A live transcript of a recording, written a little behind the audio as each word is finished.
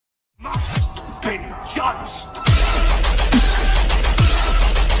been judged.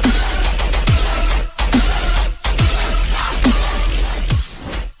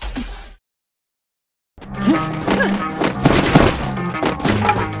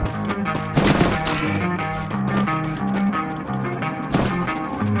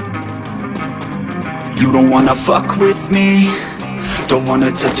 You don't wanna fuck with me, don't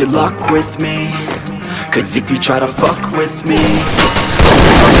wanna test your luck with me, cause if you try to fuck with me,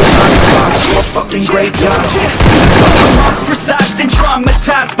 to a fucking graveyard. I'm ostracized and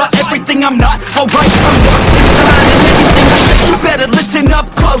traumatized by everything I'm not. Alright, I'm lost inside and everything I say. You better listen up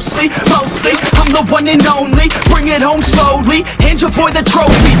closely. Mostly, I'm the one and only. Bring it home slowly. Hand your boy the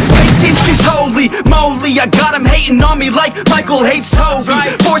trophy. Patience is holy moly. I got him hating on me like Michael hates Toby.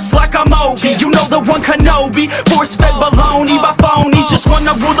 Force like I'm Obi. You know the one Kenobi. Force fed baloney by phonies. Just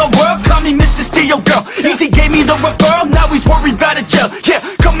wanna rule the world. Call me Mr. Steel Girl. Easy gave me the referral. Now he's worried about a jail. Yeah,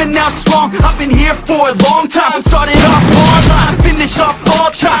 coming out strong. I've been here for a long time. Started off online, finish off all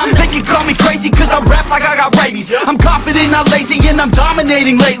time. They can call me crazy cause I rap like I got rabies. I'm confident, not lazy, and I'm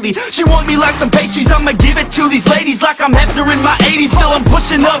dominating lately. She want me like some pastries, I'ma give it to these ladies like I'm Hefner in my 80s. Still I'm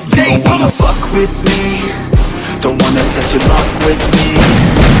pushing up daisies. Don't wanna fuck with me, don't wanna test your luck with me,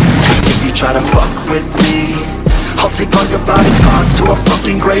 cause if you try to fuck with me, I'll take all your body parts to a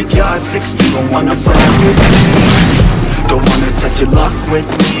fucking graveyard. 6 feet, don't wanna fuck with me, don't wanna test your luck with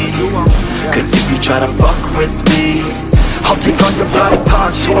me, cause if you try to fuck with me, I'll take all your body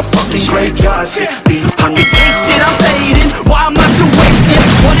parts to a fucking graveyard. 6 feet. I can taste it, I'm fading. Why am I still waiting?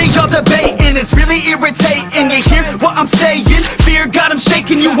 What are y'all debating? It's really irritating. You hear what I'm saying? Fear got him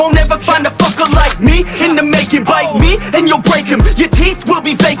shaking. You won't ever find a fucker like me in the making. Bite me and you'll break him. Your teeth will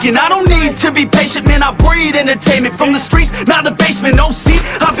be vacant. I don't need to be patient, man. I breed entertainment from the streets, not the basement. Oh, see,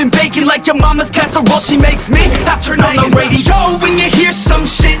 I've been baking like your mama's casserole. She makes me. I turn on the radio when you hear some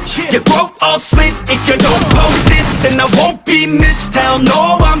shit. Your throat all slit if you don't post this, and I won't be missed. Hell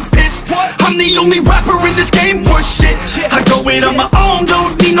no, I'm pissed. I'm the only rapper in this game worth shit. I go it on my own,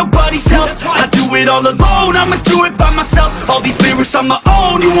 don't need nobody's help. I do it all alone, I'ma do it by myself. All these lyrics on my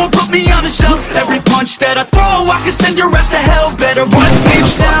own, you won't put me on the shelf. Every punch that I throw, I can send your ass to hell. Better run,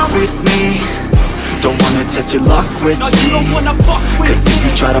 bitch, down with me. Don't wanna test your luck with me, cause if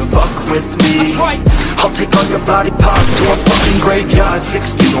you try to fuck with me, I'll take all your body parts to a fucking graveyard.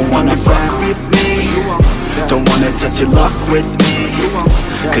 6 feet, don't wanna fuck with me, don't wanna test your luck with me,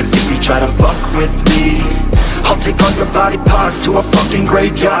 cause if you try to fuck with me, I'll take all your body parts to a fucking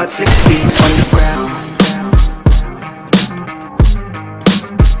graveyard. 6 feet underground.